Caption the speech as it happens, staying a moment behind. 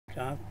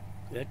Start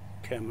that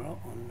camera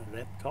on the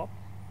laptop.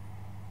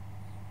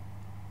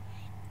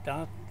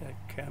 Start that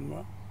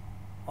camera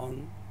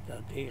on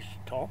the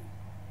desktop.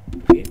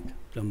 Get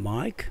the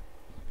mic.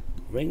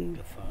 Ring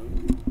the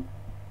phone.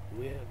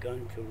 We're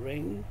going to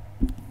ring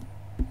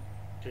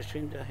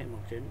Jacinda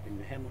Hamilton in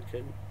the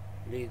Hamilton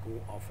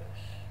Legal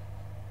Office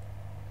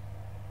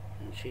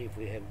and see if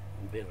we have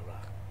better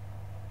luck.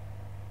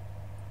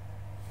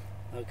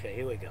 Okay,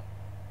 here we go.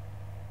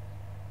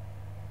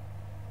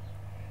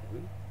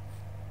 7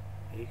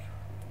 8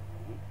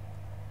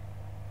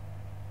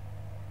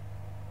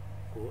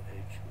 4 8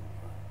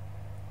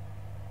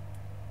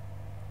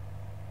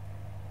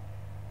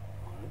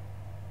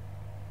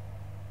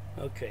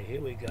 5. Okay,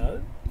 here we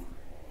go.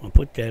 I'll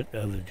put that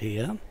over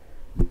here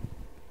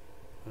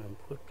and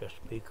put the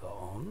speaker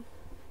on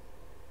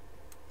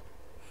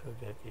so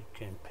that it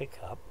can pick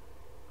up.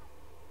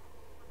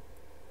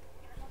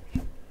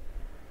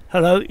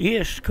 Hello,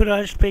 yes, could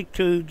I speak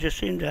to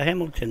Jacinda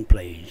Hamilton,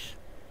 please?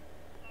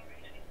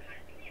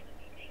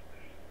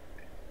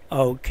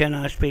 Oh, can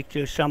I speak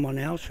to someone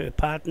else, her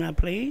partner,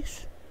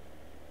 please?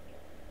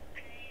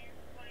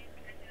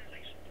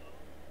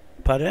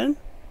 Pardon?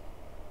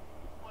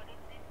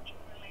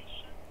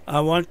 I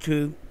want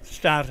to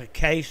start a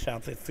case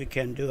up, if we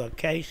can do a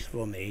case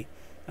for me,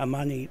 a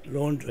money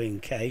laundering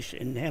case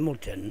in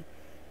Hamilton.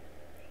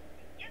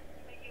 Yes,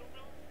 so you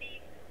will need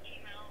to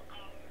email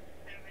our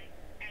service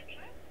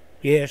address.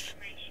 Yes.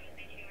 Make sure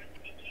that you are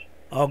speaking.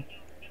 I'll, You'll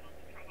be able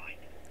to provide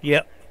it.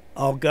 yep,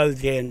 I'll go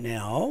there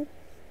now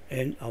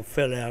and I'll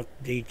fill out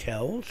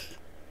details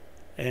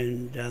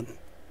and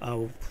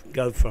I'll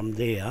go from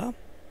there.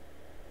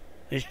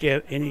 Is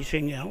there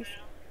anything else?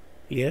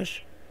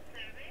 Yes.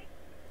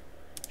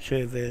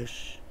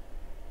 Service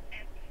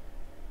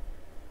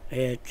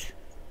at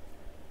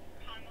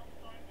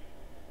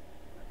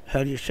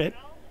how do you say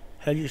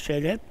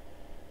that?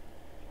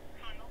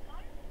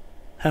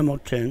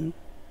 Hamilton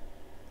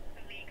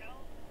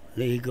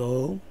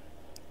Legal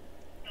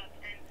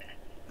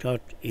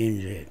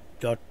 .nz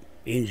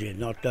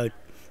not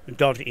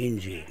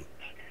 .nz.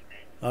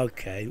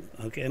 Okay.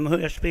 And who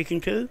am I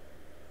speaking to?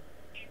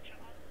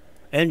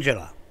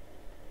 Angela.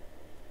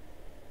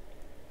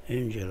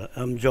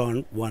 I'm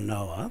John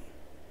Wanoa,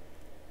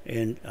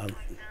 and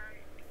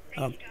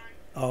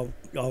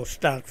I'll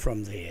start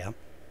from there.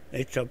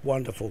 It's a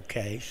wonderful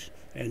case,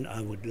 and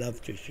I would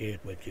love to share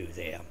it with you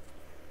there.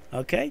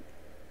 Okay?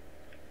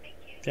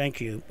 Thank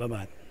you.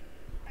 Bye-bye.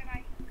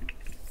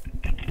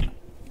 Bye-bye.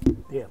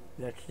 Yeah,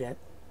 that's that.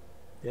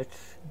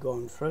 That's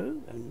gone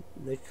through, and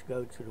let's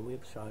go to the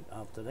website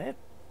after that.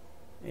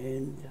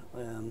 And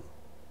I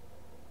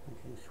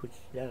can switch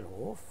that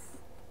off.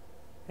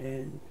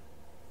 And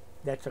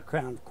that's a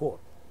Crown Court.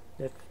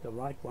 That's the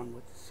right one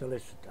with the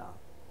solicitor.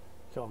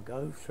 So I'll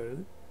go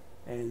through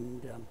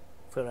and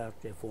fill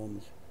out their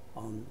forms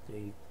on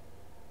the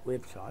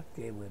website,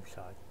 their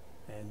website,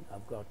 and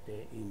I've got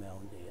their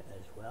email there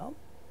as well,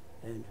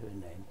 and her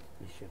name,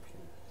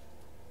 receptionist.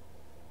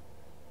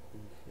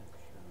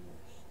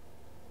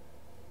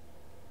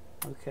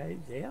 Okay,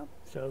 there.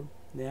 So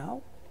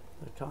now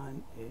the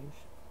time is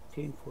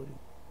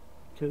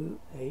 10:42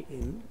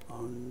 a.m.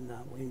 on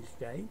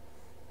Wednesday,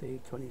 the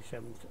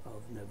 27th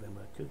of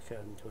November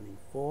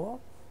 2024,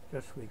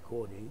 just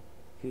recording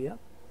here,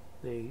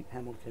 the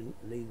Hamilton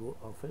Legal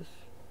Office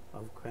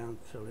of Crown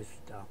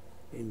Solicitor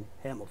in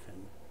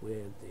Hamilton,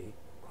 where the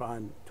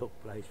crime took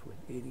place with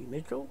Eddie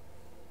Mitchell,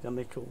 the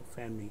Mitchell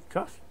Family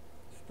Trust,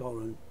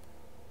 stolen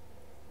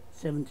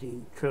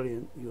 $17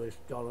 trillion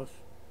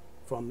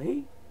from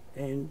me,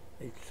 and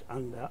it's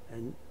under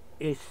an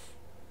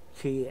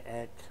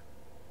Zea3and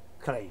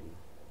claim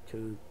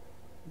to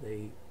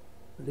the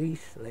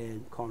lease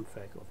land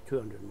contract of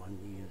 201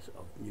 years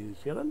of New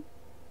Zealand,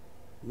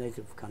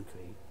 native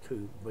country,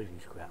 to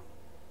British Crown.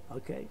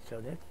 Okay, so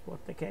that's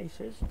what the case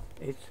is.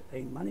 It's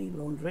a money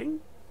laundering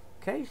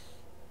case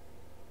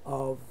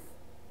of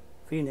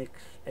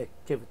Phoenix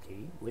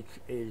activity, which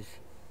is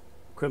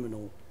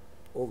criminal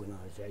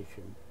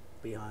organization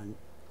behind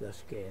the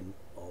scam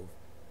of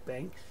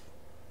banks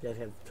that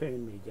have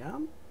turned me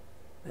down,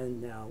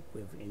 and now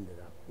we've ended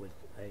up with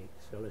a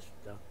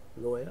solicitor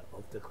lawyer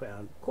of the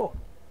Crown Court,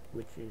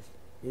 which is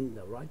in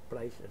the right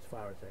place as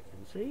far as I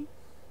can see.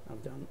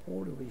 I've done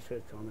all the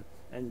research on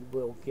it, and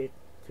we'll get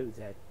to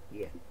that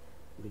yet.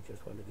 We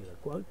just want to get a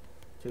quote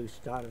to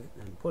start it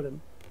and put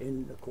him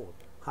in the court,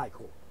 High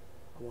Court.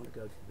 I want to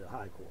go to the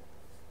High Court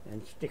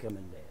and stick him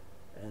in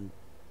there and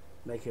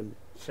make him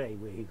say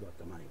where he got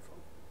the money from.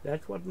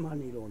 That's what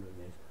money laundering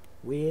is.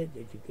 Where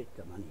did you get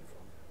the money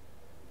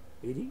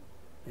from, Eddie?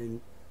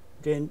 And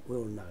then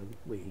we'll know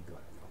where he got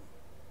it from.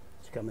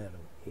 It's come out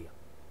of here,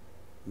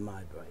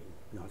 my brain,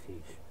 not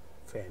his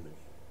family,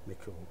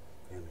 Mitchell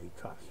Family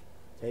Trust.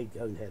 They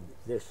don't have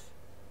this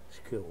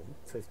skill,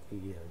 50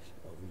 years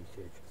of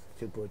research,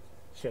 to put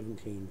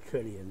 $17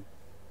 trillion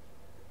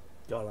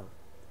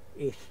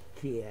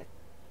Zea3and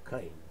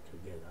claim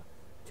together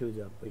to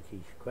the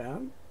British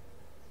Crown,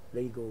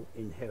 legal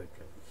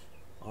inheritance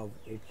of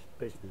its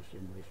business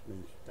in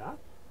Westminster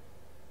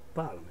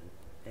Parliament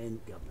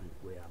and government,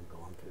 where I'm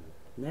going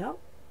to now,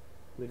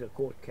 with a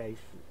court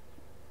case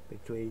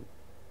between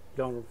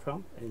Donald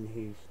Trump and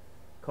his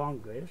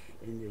Congress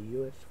in the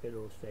U.S.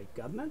 federal state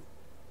government,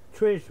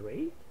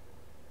 Treasury,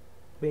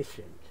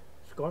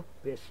 Scott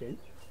Bessent,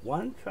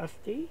 one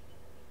trustee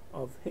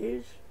of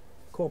his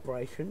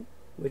corporation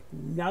with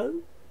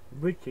no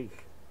British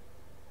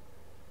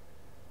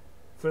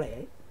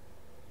flag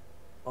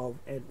of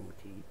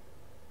Admiralty,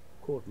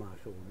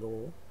 court-martial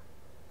law,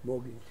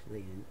 mortgage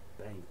lien,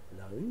 bank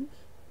loans.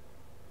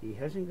 He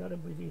hasn't got a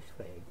British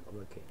flag of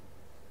a king.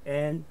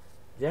 And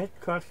that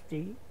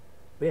trustee,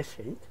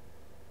 Bessent,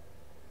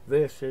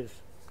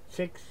 versus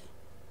 6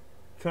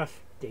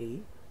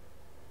 trustee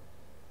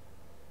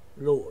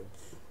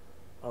lords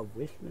of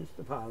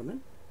Westminster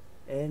Parliament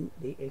and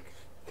the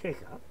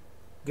Exchequer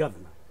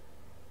governor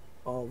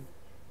of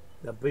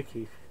the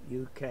British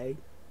UK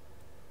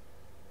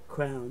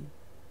Crown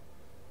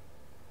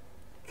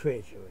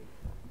Treasury.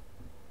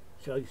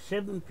 So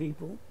 7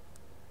 people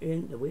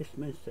in the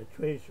Westminster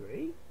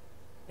Treasury,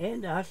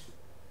 and us,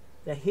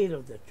 the head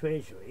of the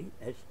Treasury,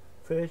 as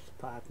first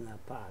partner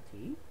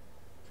party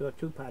to a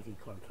 2-party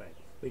contract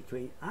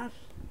between us,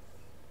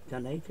 the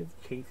native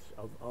chiefs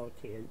of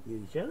Aotearoa,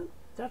 New Zealand,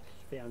 Dutch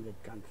founded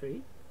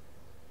country,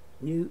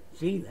 New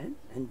Zealand,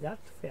 and Dutch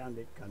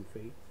founded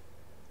country,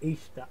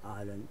 Easter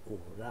Island or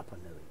Rapa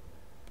Nui,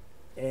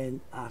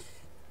 and us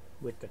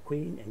with the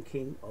Queen and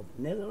King of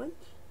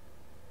Netherlands,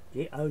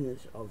 the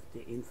owners of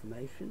the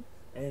information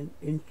and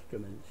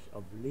instruments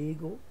of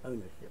legal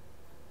ownership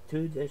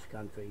to this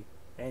country,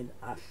 and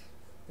us,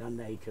 the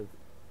native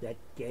that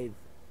gave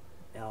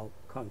our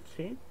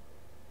consent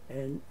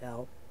and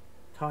our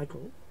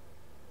title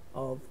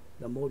of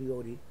the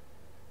Moriori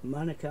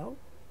Manukau,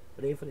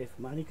 Rewharewha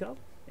Manukau,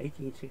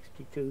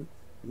 1862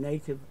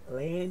 Native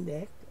Land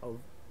Act of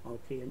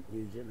Aotearoa,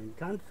 New Zealand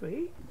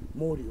country,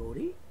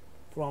 Moriori,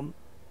 from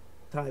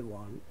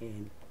Taiwan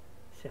and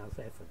South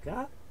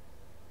Africa.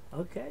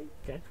 Okay,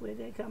 that's where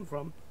they come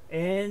from.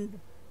 And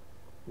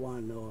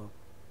one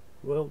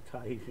Royal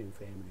Tahitian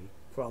family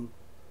from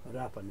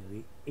Rapa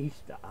Nui,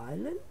 Easter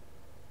Island,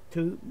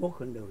 to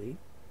Mokanui,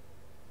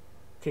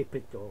 Te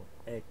Pito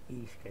at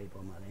East Cape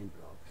on my land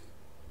blocks.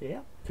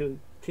 Yeah, to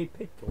Te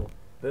Pito,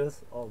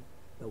 birth of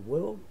the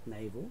World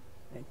Naval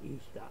at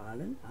Easter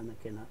Island,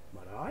 Anakena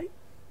Marae,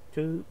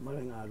 to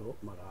Marangaro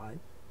Marae,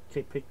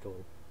 Te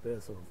Pito,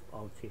 birth of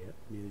Aotearoa,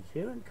 New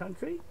Zealand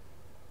country,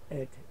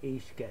 at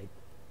East Cape,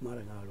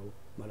 Marangaro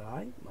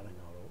Marae,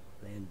 Marangaro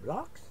land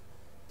blocks,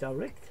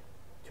 direct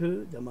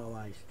to the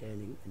Moai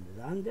standing in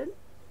London,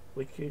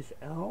 which is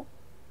our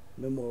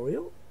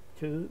memorial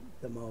to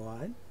the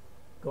Moai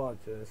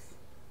God's Earth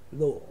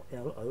Law,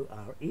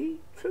 L-O-R-E,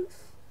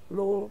 Truth,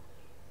 Law,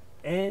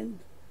 and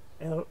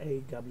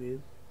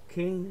L-A-W,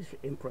 King's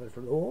Emperor's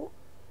Law,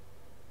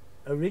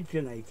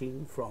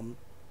 originating from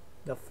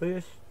the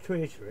first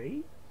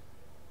treasury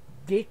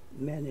debt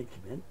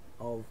management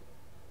of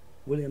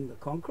William the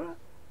Conqueror,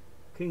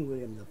 King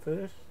William the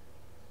First,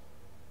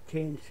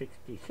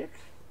 1066,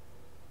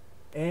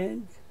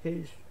 and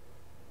his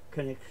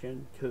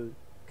connection to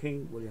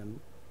King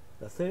William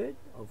the Third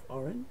of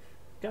Orange,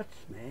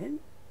 Dutchman,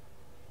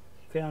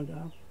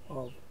 founder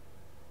of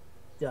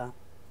the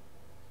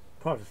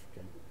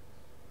Protestant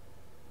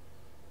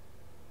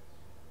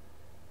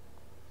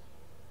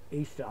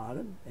Easter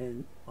Island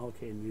and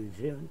Aotearoa, New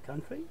Zealand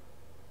country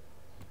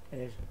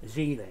as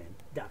Zea3and,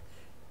 Dutch,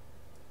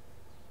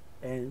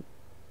 and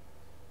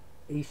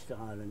Easter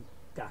Island,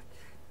 Dutch,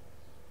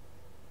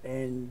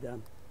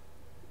 and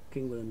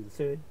King William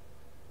III,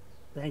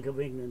 Bank of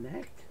England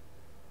Act,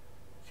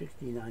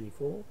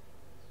 1694,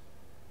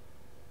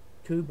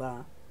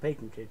 2-bar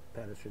patented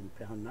Patterson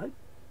pound note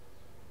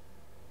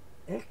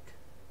Act,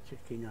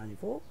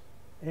 1694,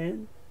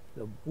 and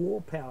the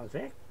War Powers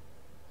Act,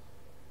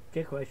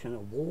 declaration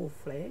of war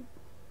flag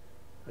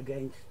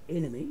against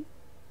enemy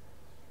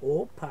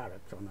or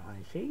pirates on the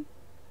high sea,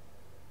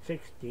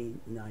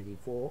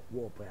 1694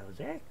 War Powers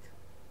Act,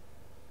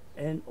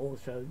 and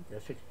also the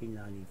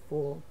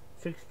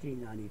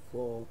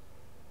 1694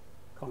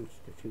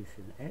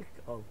 Constitution Act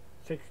of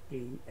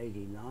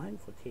 1689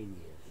 for 10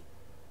 years,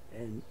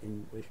 and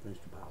in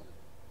Westminster Parliament.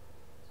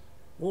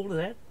 All of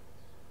that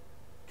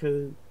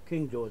to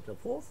King George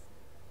IV,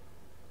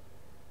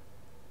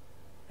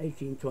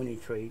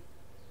 1823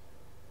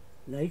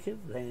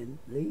 native land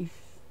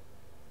lease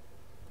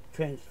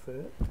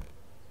transfer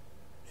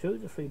to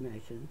the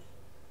Freemasons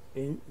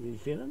in New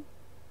Zealand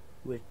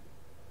with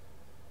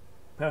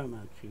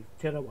Paramount Chief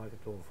Te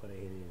Waikato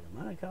Wharehere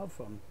Manukau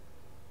from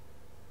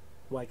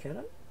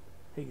Waikato,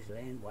 his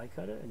land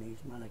Waikato, and his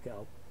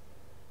Manukau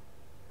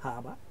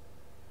Harbour,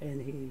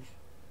 and his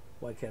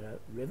Waikato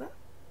River,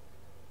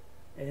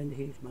 and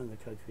his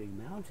Maungatautari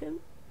Mountain,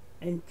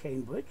 and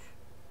Cambridge,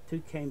 to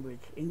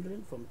Cambridge,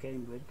 England, from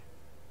Cambridge,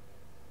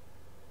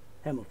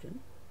 Hamilton,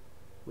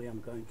 where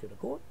I'm going to the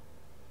court,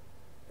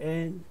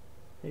 and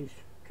his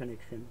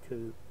connection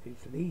to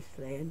his lease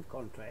land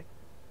contract,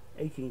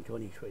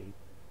 1823,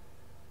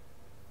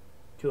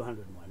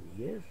 201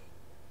 years,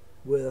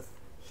 worth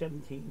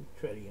 $17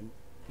 trillion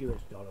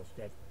US dollars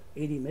that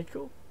Eddie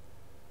Mitchell,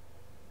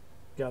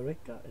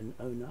 director and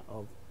owner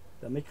of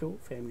the Mitchell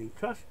Family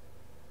Trust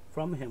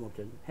from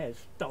Hamilton, has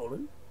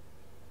stolen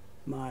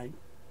my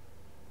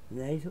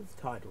native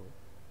title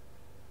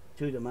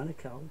to the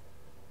Manukau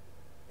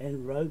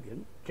and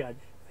Rogan Judge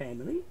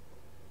family,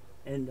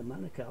 and the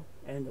Manukau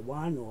and the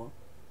Wānoa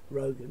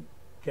Rogan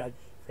Judge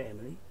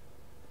family,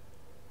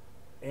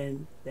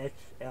 and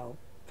that's our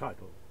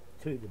title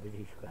to the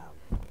British Crown.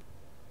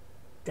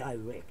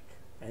 Direct,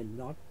 and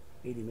not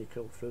Eddie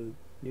Mitchell through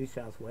New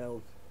South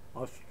Wales,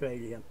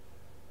 Australia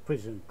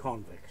prison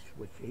convicts,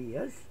 which he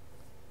is,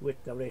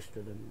 with the rest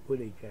of them,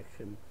 Willie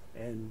Jackson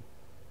and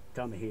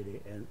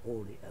Tamahere and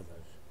all the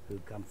others who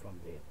come from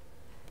there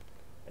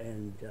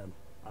and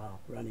are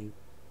running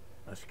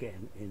a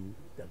scam in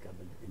the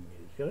government in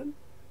New Zealand.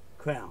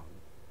 Crown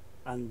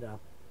under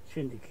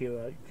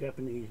Sindikira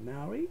Japanese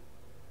Maori,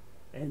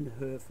 and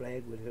her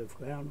flag with her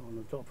crown on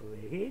the top of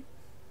her head,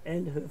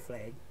 and her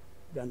flag,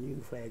 the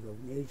new flag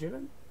of New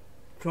Zealand,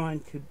 trying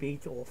to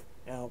beat off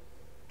our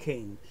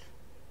King's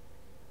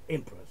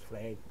Emperor's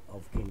flag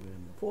of King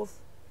William IV,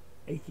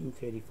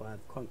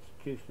 1835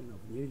 Constitution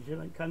of New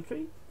Zealand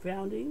country,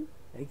 founding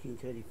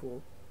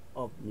 1834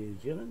 of New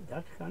Zealand,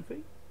 Dutch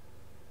country,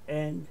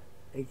 and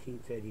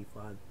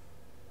 1835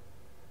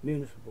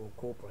 Municipal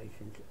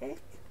Corporations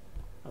Act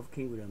of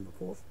King William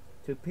IV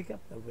to pick up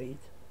the rent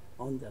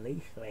on the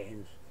leased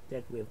lands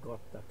that we've got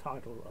the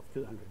title of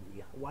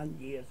 201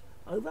 years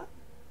over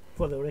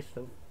for the rest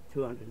of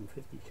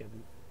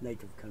 257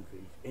 native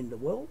countries in the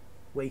world,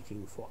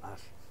 waiting for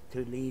us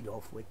to lead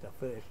off with the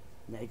first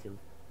native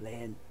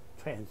land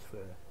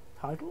transfer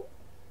title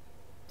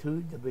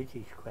to the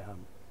British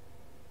Crown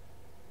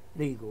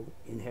legal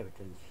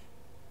inheritance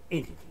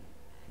entity.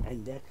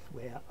 And that's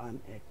where I'm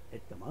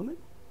at the moment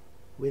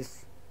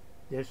with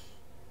this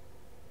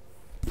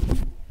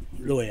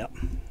lawyer,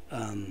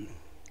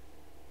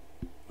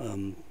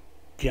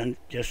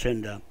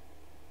 Jacinda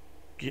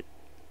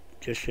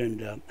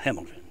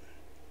Hamilton.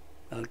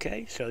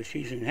 Okay, so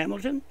she's in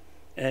Hamilton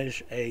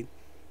as a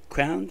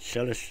Crown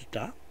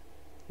solicitor,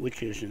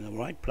 which is in the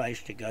right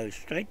place to go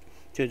straight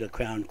to the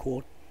Crown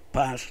Court,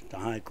 past the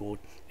High Court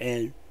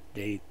and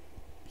the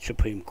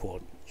Supreme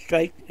Court,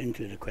 straight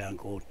into the Crown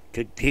Court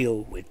to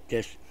deal with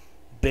this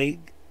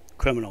big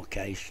criminal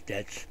case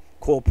that's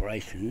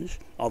corporations.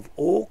 Of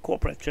all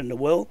corporates in the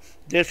world,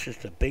 this is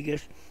the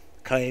biggest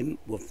claim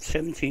with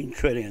 17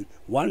 trillion.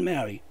 One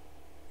Maori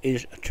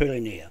is a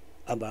trillionaire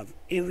above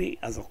every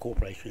other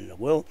corporation in the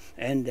world,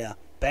 and the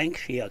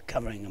banks here are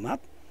covering them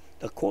up,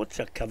 the courts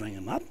are covering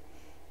them up,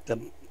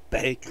 the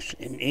banks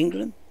in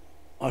England,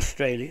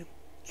 Australia,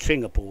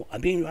 Singapore,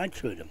 I've been right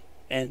through them,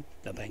 and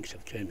the banks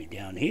have turned me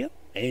down here.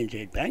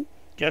 ANZ Bank,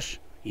 just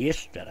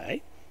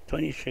yesterday,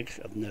 26th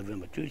of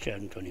November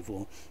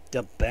 2024,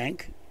 the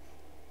bank,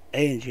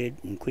 ANZ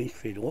in Queen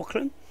Street,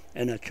 Auckland,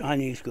 and a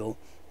Chinese girl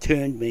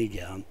turned me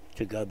down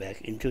to go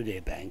back into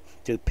their bank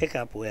to pick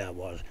up where I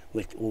was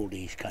with all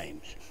these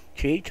claims.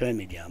 She turned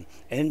me down,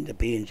 and the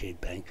BNZ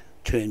Bank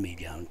turned me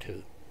down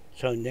too.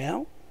 So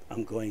now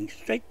I'm going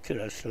straight to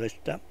the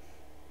solicitor,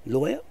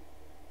 lawyer,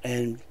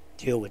 and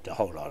deal with the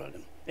whole lot of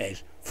them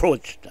as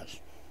fraudsters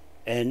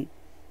and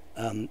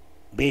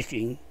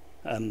abetting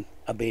a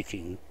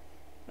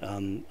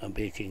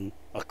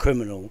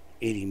criminal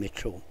Eddie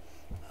Mitchell,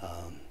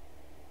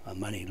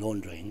 money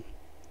laundering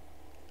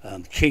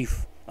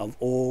chief of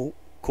all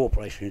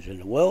corporations in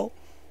the world,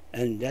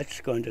 and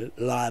that's going to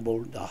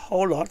libel the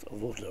whole lot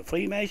of all the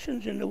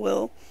Freemasons in the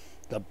world,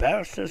 the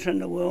barristers in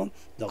the world,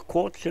 the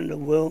courts in the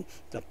world,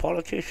 the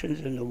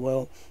politicians in the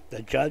world,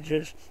 the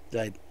judges,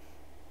 the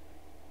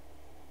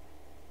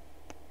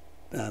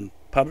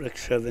public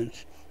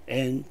servants,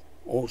 and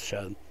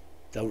also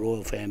the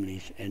royal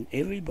families and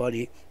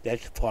everybody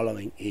that's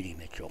following Eddie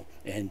Mitchell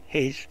and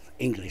his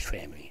English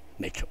family,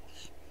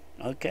 Mitchells.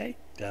 Okay,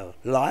 the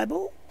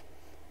libel,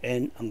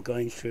 and I'm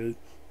going through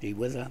the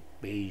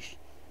Witherby's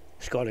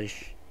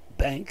Scottish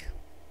Bank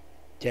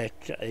that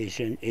is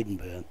in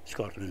Edinburgh,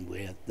 Scotland,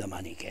 where the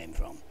money came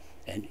from.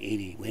 And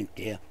Eddie went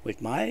there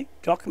with my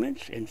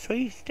documents and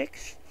 3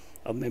 sticks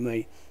of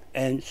memory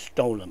and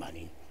stole the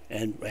money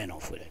and ran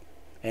off with it.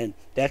 And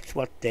that's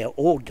what they're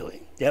all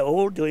doing. They're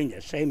all doing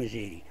the same as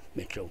Eddie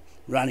Mitchell,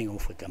 running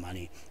off with the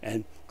money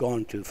and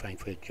gone to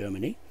Frankfurt,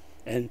 Germany,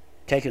 and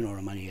taken all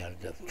the money out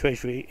of the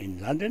Treasury in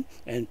London,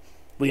 and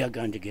we are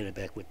going to get it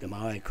back with the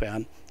Maori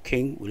Crown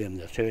King William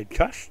III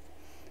Trust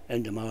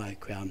and the Maori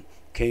Crown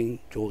King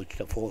George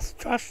IV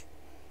Trust,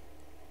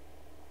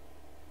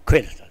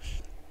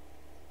 creditors,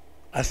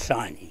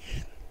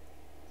 assignees,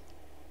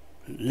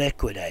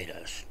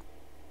 liquidators,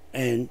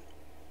 and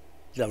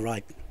the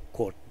right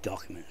court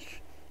documents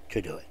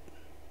to do it.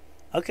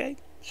 Okay,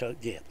 so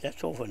yeah,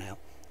 that's all for now.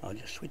 I'll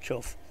just switch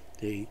off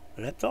the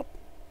laptop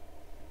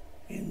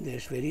in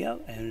this video,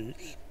 and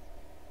it's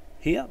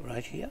here,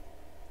 right here,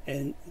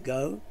 and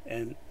go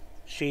and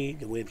see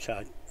the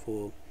website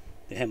for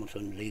the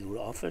Hamilton Legal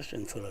Office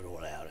and fill it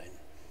all out in,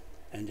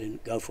 and then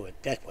go for it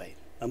that way.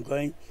 I'm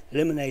going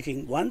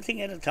eliminating one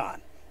thing at a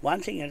time,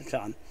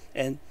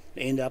 and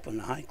end up on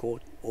the High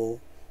Court or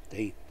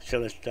the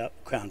Celesta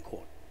Crown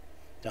Court.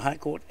 The High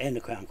Court and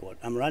the Crown Court.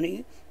 I'm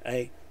running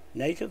a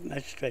Native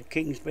Magistrate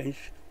King's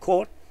Bench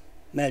Court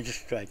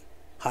Magistrate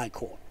High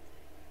Court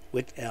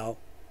with our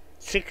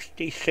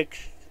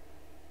 66th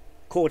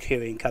court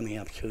hearing coming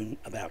up soon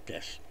about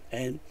this.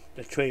 And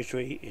the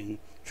Treasury in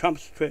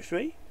Trump's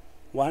Treasury,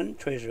 one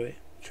Treasurer,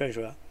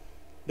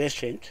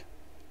 Besant,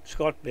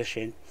 Scott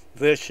Besant,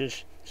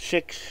 versus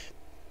 6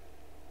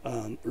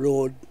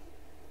 Lord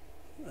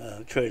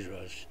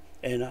Treasurers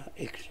and an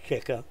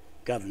Exchequer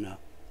Governor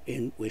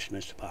in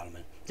Westminster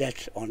Parliament.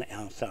 That's on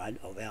our side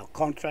of our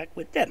contract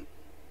with them.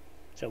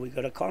 So we've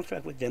got a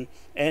contract with them,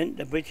 and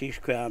the British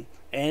Crown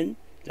and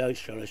those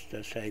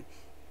solicitors say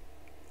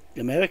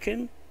the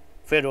American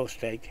federal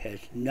state has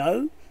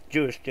no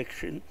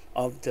jurisdiction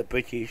of the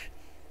British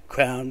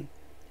Crown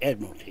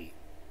Admiralty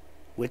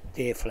with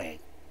their flag.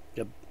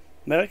 The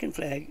American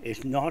flag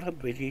is not a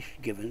British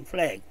given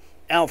flag.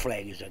 Our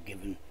flag is a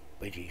given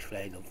British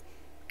flag of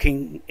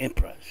King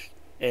Emperors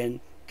and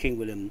King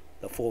William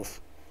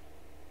IV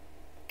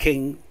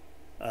King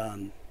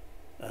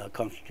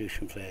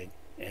Constitution flag,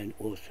 and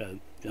also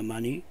the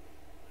money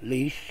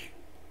lease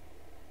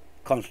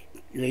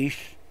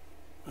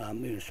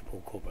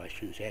Municipal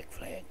Corporations Act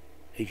flag,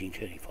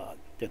 1835,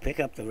 to pick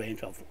up the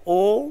rent of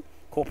all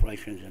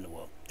corporations in the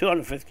world,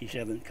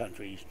 257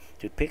 countries,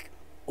 to pick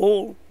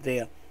all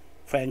their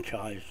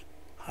franchise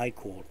high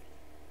court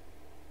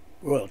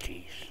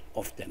royalties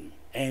off them,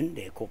 and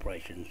their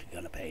corporations are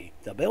going to pay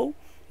the bill.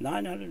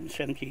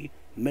 970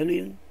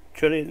 million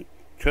trillion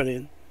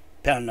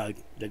pound note,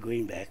 the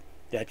greenback,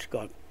 that's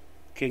got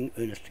King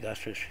Ernest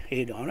Augustus'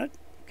 head on it,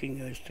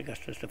 King Ernest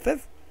Augustus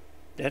V,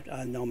 that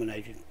I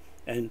nominated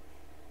and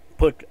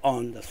put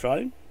on the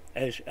throne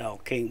as our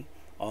king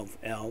of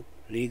our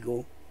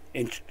legal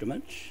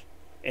instruments,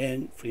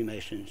 and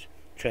Freemasons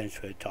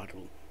transferred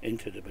title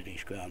into the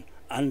British Crown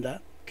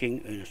under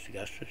King Ernest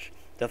Augustus,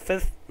 the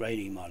 5th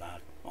reigning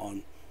monarch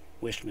on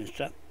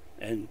Westminster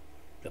and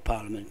the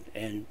Parliament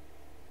and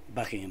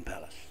Buckingham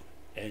Palace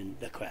and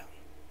the Crown.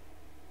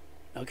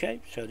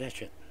 Okay, so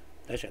that's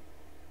it.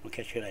 I'll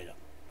catch you later.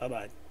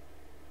 Bye-bye.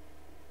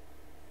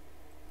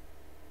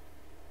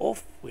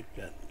 Off with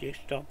the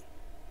desktop,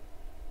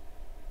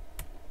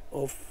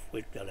 off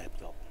with the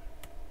laptop.